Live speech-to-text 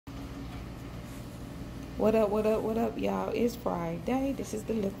What up, what up, what up, y'all? It's Friday. This is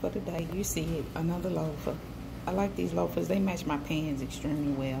the look for the day. You see it, another loafer. I like these loafers. They match my pants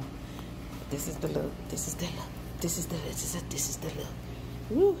extremely well. This is the look. This is the look. This is the look. This is the look.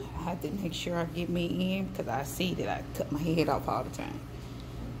 Woo, I have to make sure I get me in because I see that I cut my head off all the time.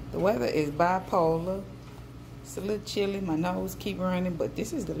 The weather is bipolar. It's a little chilly. My nose keep running, but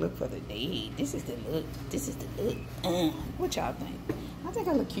this is the look for the day. This is the look. This is the look. What y'all think? I think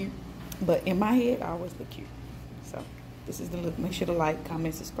I look cute. But in my head, I always look cute. So, this is the look. Make sure to like,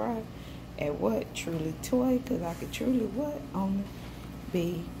 comment, subscribe. At what? Truly Toy. Because I could truly what? Only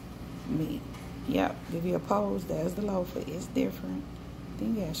be me. Yep. Give you a pose. There's the loafer. It's different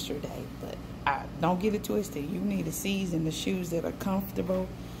than yesterday. But don't get it twisted. You need to season the shoes that are comfortable.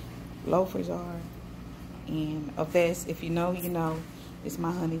 Loafers are. And a vest. If you know, you know. It's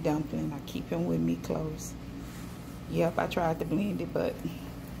my honey dumpling. I keep him with me close. Yep. I tried to blend it, but...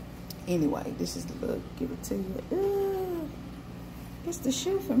 Anyway, this is the look. Give it to you. It's the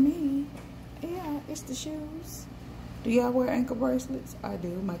shoe for me. Yeah, it's the shoes. Do y'all wear ankle bracelets? I do.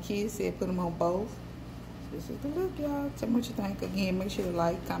 My kids said put them on both. This is the look, y'all. Tell me what you think. Again, make sure to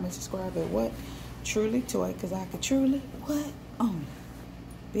like, comment, subscribe at what? Truly Toy, because I could truly what?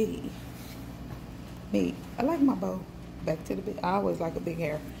 Be me. I like my bow. Back to the big. I always like a big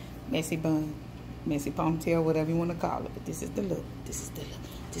hair. Messy bun. Messy ponytail, whatever you want to call it. But this is the look. This is the look.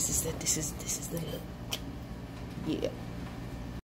 This is the look. Yeah.